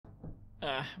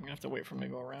I'm gonna have to wait for him to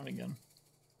go around again.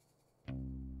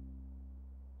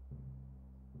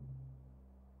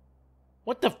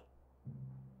 What the?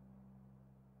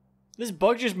 This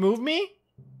bug just moved me?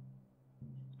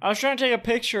 I was trying to take a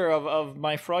picture of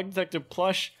my Frog Detective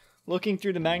plush looking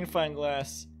through the magnifying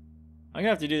glass. I'm gonna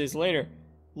have to do this later.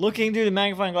 Looking through the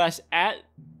magnifying glass at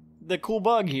the cool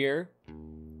bug here,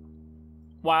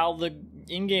 while the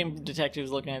in-game detective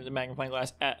is looking at the magnifying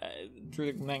glass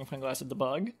through the magnifying glass at the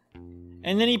bug.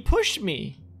 And then he pushed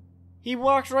me. He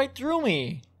walked right through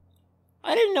me.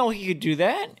 I didn't know he could do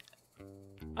that.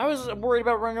 I was worried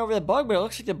about running over the bug, but it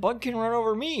looks like the bug can run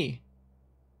over me.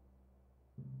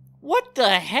 What the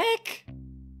heck?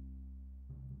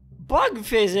 Bug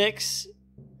physics?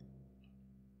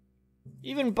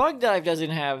 Even Bug Dive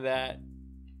doesn't have that.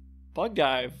 Bug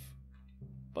Dive's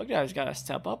gotta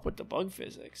step up with the bug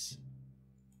physics.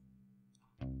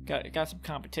 Got some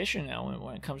competition now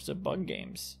when it comes to bug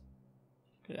games.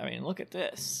 I mean, look at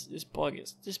this. This bug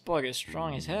is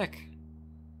strong as heck.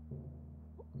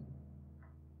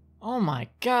 Oh my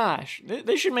gosh.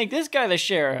 They should make this guy the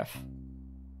sheriff.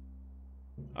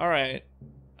 Alright.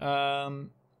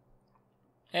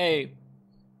 Hey.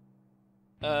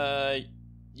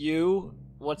 You?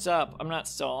 What's up? I'm not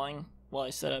stalling while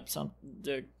I set up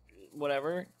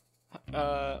whatever.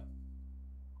 Can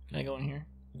I go in here?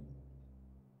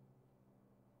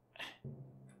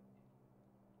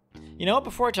 You know what?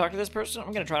 Before I talk to this person,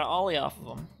 I'm gonna try to ollie off of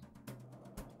them.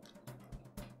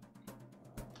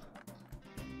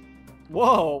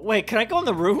 Whoa, wait, can I go on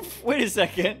the roof? Wait a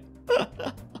second.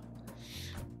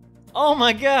 Oh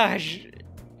my gosh.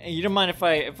 Hey, you don't mind if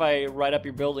I ride up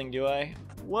your building, do I?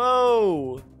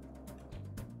 Whoa.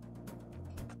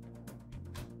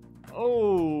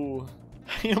 Oh.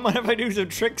 You don't mind if I do some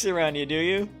tricks around you, do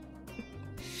you?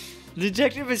 The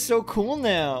detective is so cool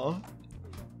now.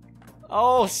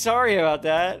 Oh, sorry about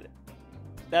that.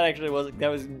 That actually wasn't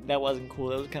cool.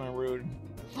 That was kind of rude.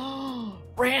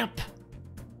 Ramp.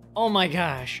 Oh my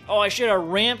gosh. Oh, I should have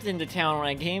ramped into town when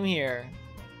I came here.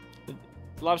 The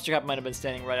lobster cop might have been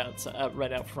standing right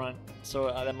out front, so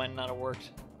that might not have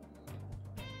worked.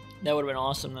 That would have been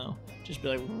awesome though. Just be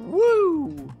like,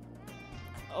 woo!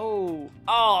 Oh,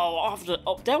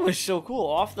 that was so cool.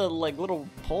 Off the like little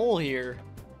pole here.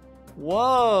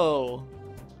 Whoa!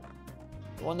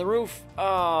 Go on the roof.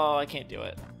 Oh, I can't do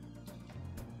it.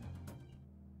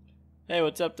 Hey,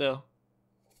 what's up though?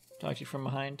 Talk to you from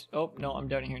behind. Oh, no, I'm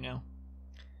down here now.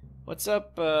 What's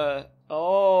up,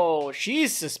 oh,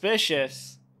 she's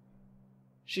suspicious.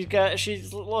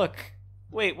 Look.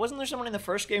 Wait, wasn't there someone in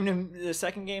the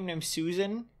second game named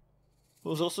Susan? Who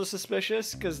was also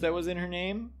suspicious, because that was in her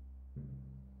name?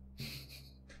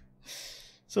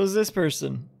 So is this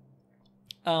person.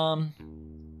 Hey,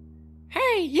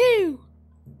 you!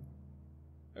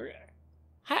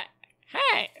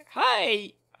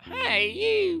 Hey,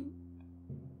 you!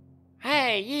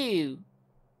 Hey, you!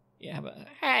 Yeah, but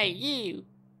hey, you!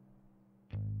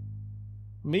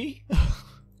 Me?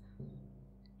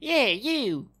 Yeah,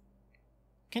 you!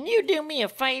 Can you do me a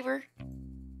favor?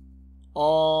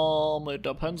 It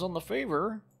depends on the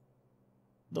favor.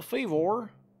 The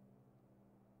favor?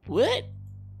 What?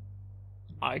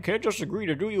 I can't just agree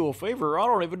to do you a favor. I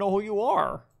don't even know who you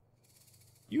are.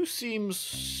 You seem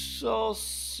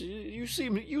suspicious.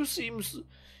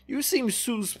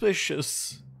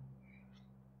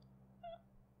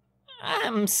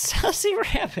 I'm Susie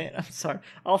Rabbit. I'm sorry.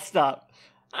 I'll stop.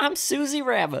 I'm Susie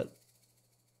Rabbit.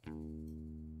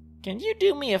 Can you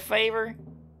do me a favor?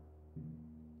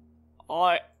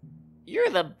 Oh, you're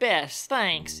the best,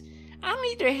 thanks. I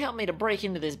need you to help me to break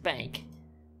into this bank.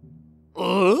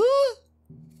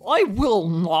 I will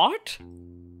not.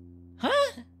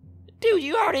 Huh? Dude,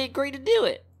 you already agreed to do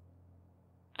it.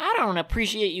 I don't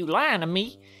appreciate you lying to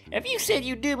me. If you said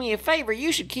you'd do me a favor,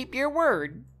 you should keep your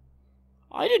word.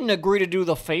 I didn't agree to do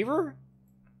the favor.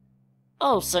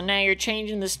 Oh, so now you're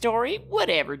changing the story?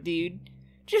 Whatever, dude.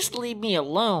 Just leave me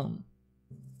alone.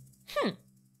 I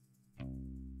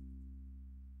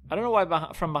don't know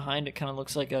why from behind it kind of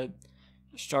looks like a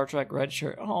Star Trek red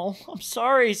shirt. Oh, I'm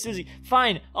sorry, Susie.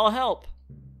 Fine, I'll help.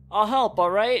 I'll help,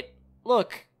 alright?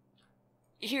 Look.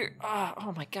 Here.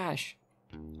 Oh my gosh.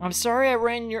 I'm sorry I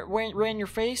ran your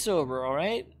face over,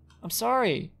 alright? I'm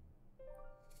sorry.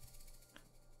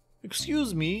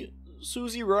 Excuse me,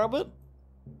 Susie Rabbit?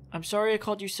 I'm sorry I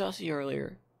called you Sussy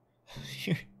earlier.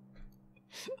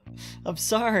 I'm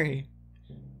sorry.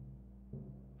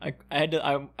 I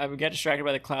got distracted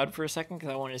by the cloud for a second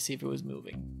because I wanted to see if it was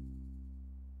moving.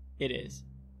 It is.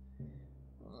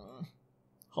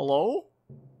 Hello?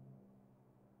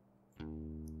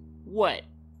 What?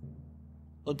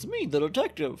 It's me, the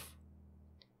detective.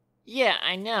 Yeah,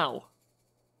 I know.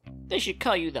 They should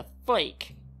call you the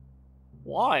Flake.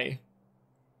 Why?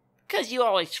 'Cause you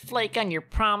always flake on your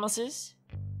promises.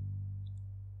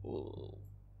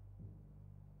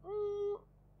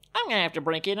 I'm gonna have to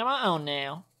break into my own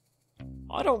now.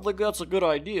 I don't think that's a good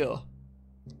idea.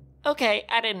 Okay,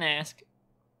 I didn't ask.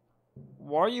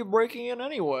 Why are you breaking in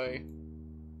anyway?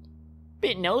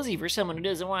 Bit nosy for someone who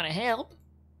doesn't want to help.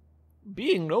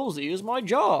 Being nosy is my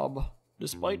job,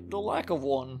 despite the lack of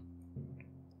one.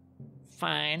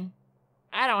 Fine.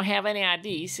 I don't have any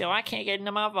ID, so I can't get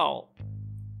into my vault.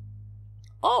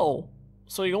 Oh,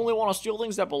 so you only want to steal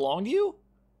things that belong to you?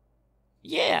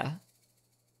 Yeah.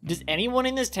 Does anyone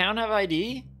in this town have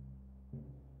ID?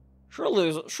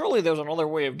 Surely there's another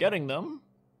way of getting them.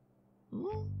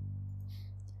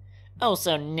 Oh,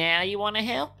 so now you want to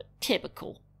help?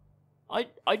 Typical.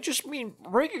 I just mean,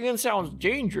 breaking in sounds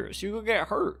dangerous. You could get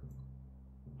hurt.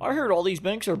 I heard all these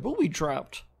banks are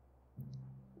booby-trapped.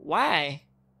 Why?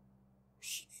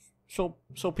 So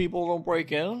people don't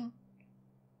break in?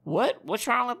 What? What's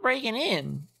wrong with breaking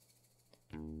in?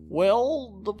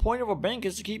 Well, the point of a bank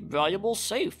is to keep valuables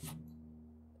safe.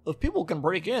 If people can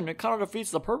break in, it kind of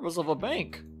defeats the purpose of a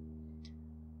bank.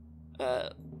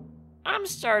 I'm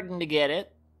starting to get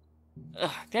it.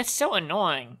 Ugh, that's so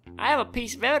annoying. I have a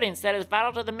piece of evidence that is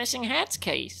vital to the missing hats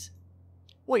case.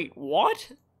 Wait,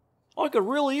 what? I could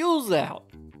really use that.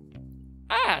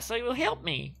 Ah, so you'll help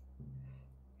me.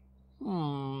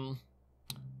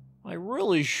 I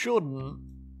really shouldn't.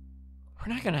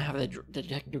 We're not gonna have the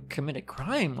detective commit a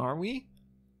crime, are we?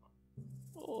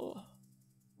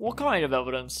 What kind of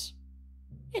evidence?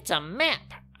 It's a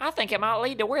map. I think it might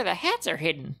lead to where the hats are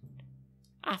hidden.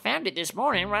 I found it this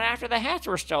morning right after the hats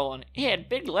were stolen. It had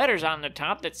big letters on the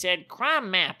top that said, "Crime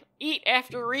Map. Eat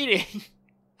after reading."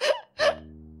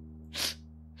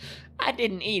 I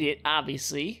didn't eat it,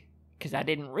 obviously, because I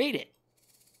didn't read it.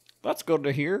 That's good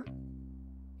to hear.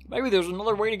 Maybe there's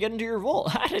another way to get into your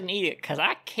vault. I didn't eat it because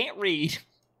I can't read.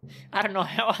 I don't know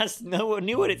how I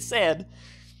knew what it said.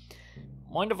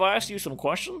 Mind if I ask you some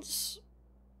questions?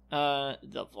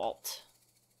 The vault.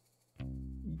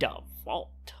 The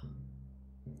vault.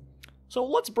 So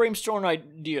let's brainstorm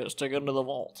ideas to get into the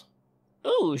vault.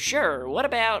 Ooh, sure. What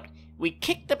about we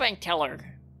kick the bank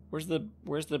teller? Where's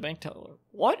the bank teller?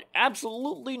 What?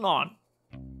 Absolutely not.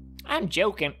 I'm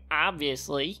joking,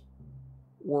 obviously.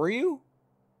 Were you?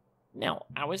 No,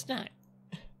 I was not.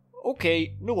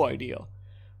 Okay, no idea.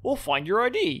 We'll find your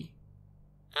ID.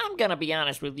 I'm gonna be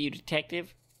honest with you,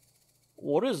 detective.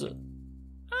 What is it?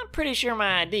 I'm pretty sure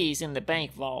my ID's in the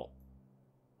bank vault.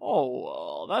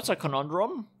 Oh, that's a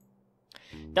conundrum.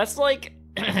 That's like...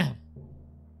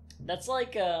 That's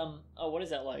like, what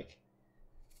is that like?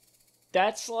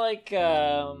 That's like,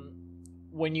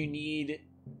 when you need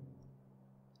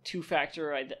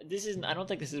two-factor... I don't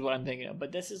think this is what I'm thinking of,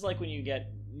 but this is like when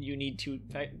you need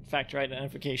two-factor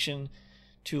identification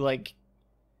to, like,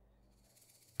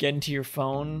 get into your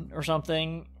phone or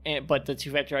something, but the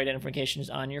two-factor identification is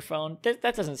on your phone.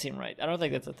 That doesn't seem right. I don't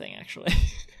think that's a thing, actually.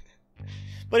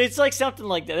 But it's like something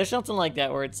like that. There's something like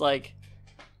that where it's like,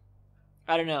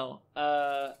 I don't know.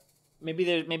 Maybe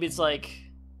it's like,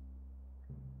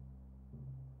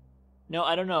 no,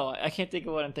 I don't know. I can't think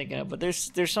of what I'm thinking of. But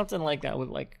there's something like that with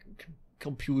like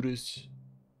computers,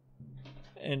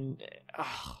 and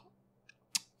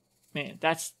man,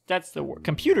 that's the worst.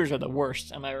 Computers are the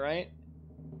worst. Am I right?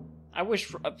 I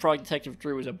wish Frog Detective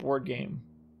 3 was a board game.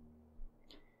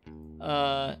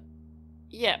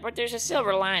 Yeah, but there's a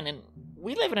silver lining.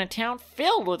 We live in a town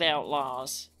filled with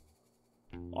outlaws.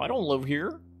 I don't live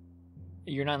here.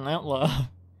 You're not an outlaw.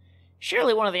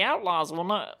 Surely one of the outlaws will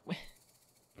not...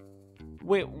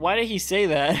 Wait, why did he say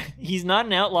that? He's not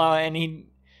an outlaw and he...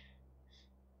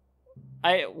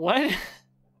 What?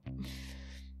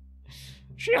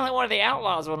 Surely one of the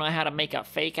outlaws will know how to make a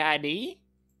fake ID?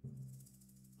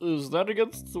 Is that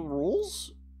against the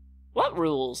rules? What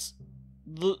rules?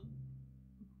 The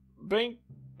bank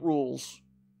rules.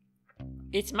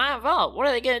 It's my vault. What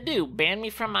are they gonna do? Ban me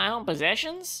from my own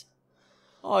possessions?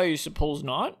 I suppose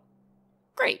not.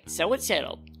 Great, so it's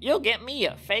settled. You'll get me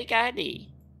a fake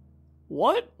ID.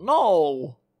 What?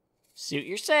 No. Suit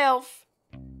yourself.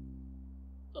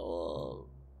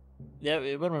 Yeah,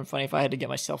 it would have been funny if I had to get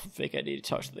myself a fake ID to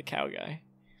talk to the cow guy.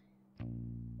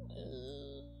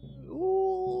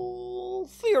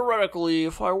 Theoretically,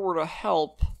 if I were to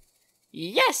help...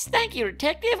 Yes, thank you,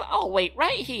 detective. I'll wait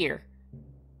right here.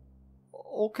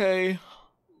 Okay.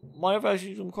 Mind if I ask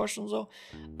you some questions, though?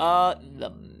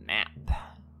 The map.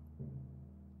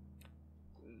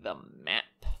 The map.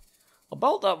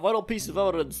 About that vital piece of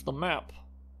evidence, the map.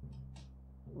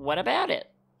 What about it?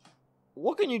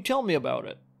 What can you tell me about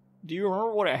it? Do you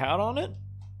remember what it had on it?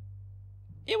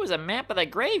 It was a map of the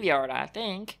graveyard, I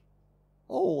think.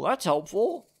 Oh, that's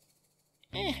helpful.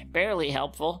 Barely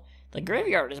helpful. The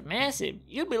graveyard is massive.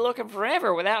 You'd be looking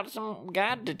forever without some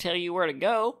guide to tell you where to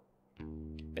go.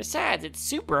 Besides, it's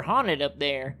super haunted up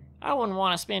there. I wouldn't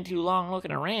want to spend too long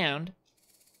looking around.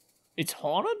 It's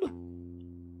haunted?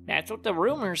 That's what the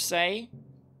rumors say.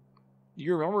 Do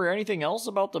you remember anything else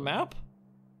about the map?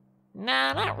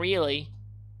 Nah, not really.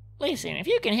 Listen, if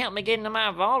you can help me get into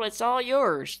my vault, it's all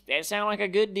yours. That sound like a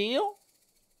good deal?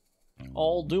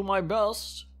 I'll do my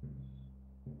best.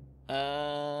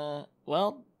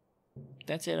 Well,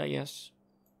 that's it, I guess.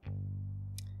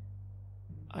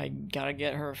 I gotta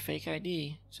get her a fake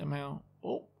ID somehow.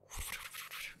 Oh.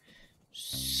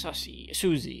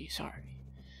 Susie, sorry.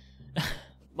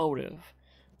 Motive.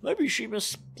 Maybe she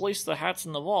misplaced the hats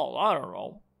in the vault. I don't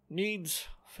know. Needs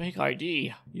fake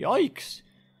ID. Yikes.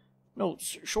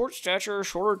 Notes. Short stature,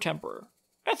 shorter temper.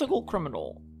 Ethical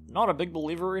criminal. Not a big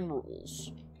believer in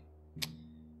rules.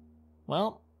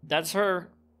 Well, that's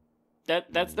her.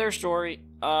 That's their story.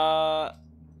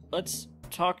 Let's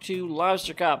talk to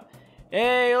Lobster Cop.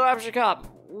 Hey, Lobster Cop.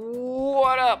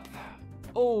 What up?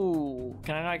 Oh,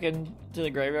 can I not get into the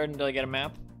graveyard until I get a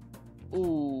map?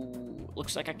 Ooh,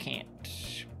 looks like I can't.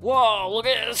 Whoa, look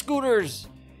at the scooters.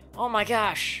 Oh my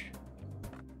gosh.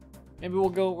 Maybe we'll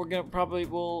go,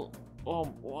 oh,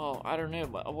 whoa, I don't know,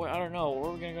 but I don't know. Where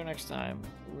are we gonna go next time?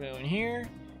 We're going here.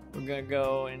 We're gonna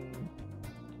go in,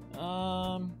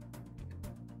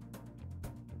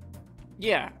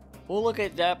 yeah, we'll look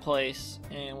at that place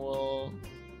and we'll,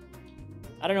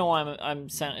 I don't know why I'm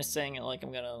saying it like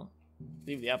I'm gonna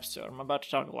leave the episode. I'm about to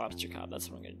talk to Lobster Cop. That's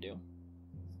what I'm gonna do.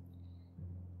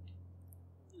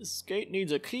 This gate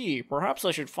needs a key. Perhaps I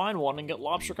should find one and get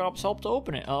Lobster Cop's help to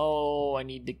open it. Oh, I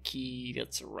need the key.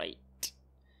 That's right.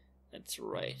 That's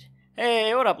right.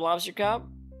 Hey, what up, Lobster Cop?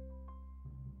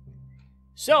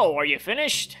 So, are you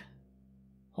finished?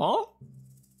 Huh?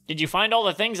 Did you find all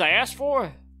the things I asked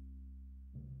for?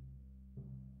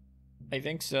 I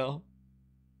think so.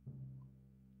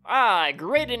 Ah,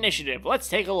 great initiative. Let's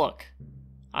take a look.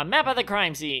 A map of the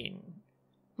crime scene.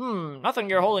 Nothing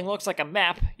you're holding looks like a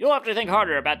map. You'll have to think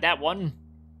harder about that one.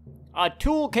 A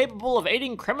tool capable of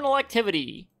aiding criminal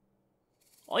activity.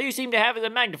 All you seem to have is a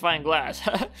magnifying glass.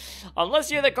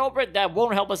 Unless you're the culprit, that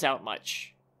won't help us out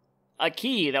much. A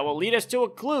key that will lead us to a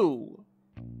clue.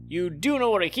 You do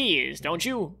know what a key is, don't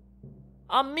you?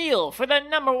 A meal for the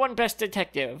 #1 best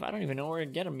detective. I don't even know where to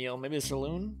get a meal. Maybe a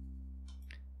saloon?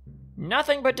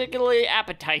 Nothing particularly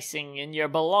appetizing in your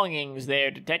belongings there,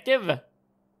 detective.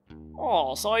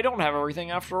 Oh, so I don't have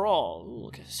everything after all. Ooh,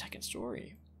 look at the second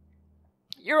story.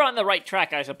 You're on the right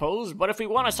track, I suppose, but if we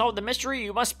want to solve the mystery,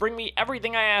 you must bring me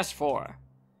everything I asked for.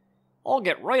 I'll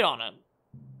get right on it.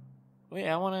 Wait,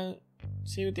 I want to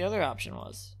see what the other option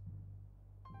was.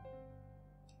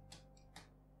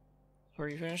 Were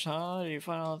you finished, huh? Did you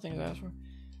find all the things I asked for?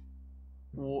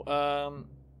 Well,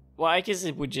 I guess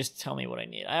it would just tell me what I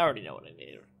need. I already know what I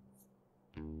need.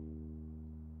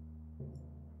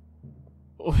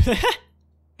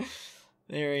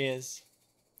 There he is.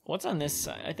 What's on this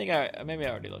side? I think maybe I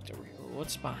already looked over here.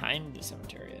 What's behind the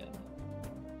cemetery then?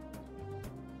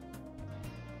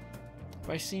 Have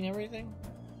I seen everything?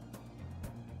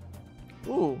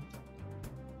 Ooh.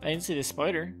 I didn't see the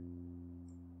spider.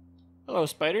 Hello,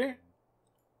 spider.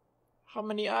 How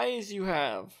many eyes you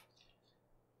have?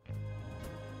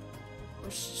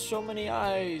 There's so many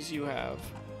eyes you have.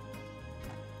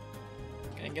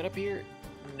 Can I get up here?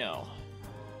 No.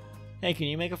 Hey, can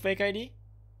you make a fake ID?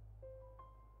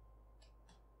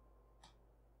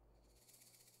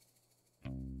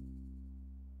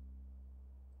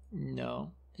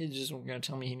 No. He's just gonna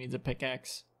tell me he needs a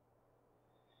pickaxe.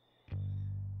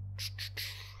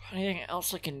 Anything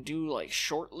else I can do, like,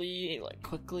 shortly, like,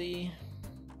 quickly?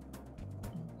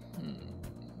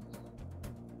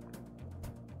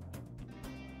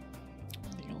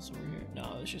 Anything else over here?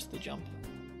 No, it's just the jump.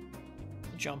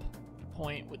 The jump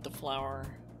point with the flower.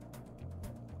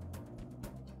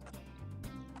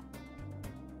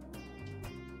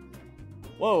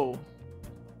 Whoa!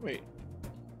 Wait.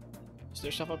 Is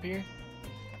there stuff up here?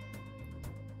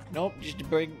 Nope, just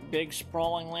a big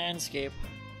sprawling landscape.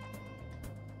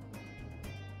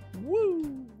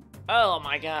 Woo! Oh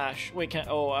my gosh. Wait,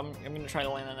 I'm gonna try to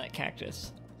land on that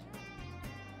cactus.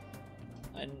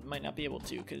 I might not be able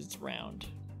to because it's round.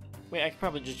 Wait, I could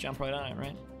probably just jump right on it,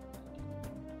 right?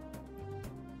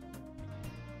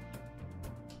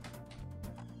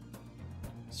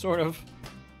 Sort of.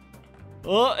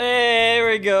 Oh, hey, there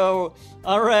we go.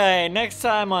 Alright, next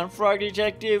time on Frog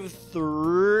Detective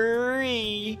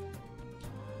 3.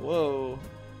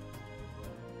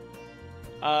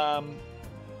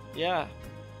 Yeah,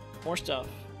 more stuff.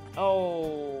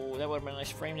 Oh, that would have been a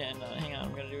nice frame to end on. Hang on,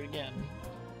 I'm gonna do it again.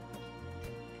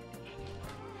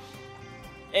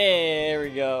 There we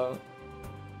go.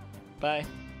 Bye.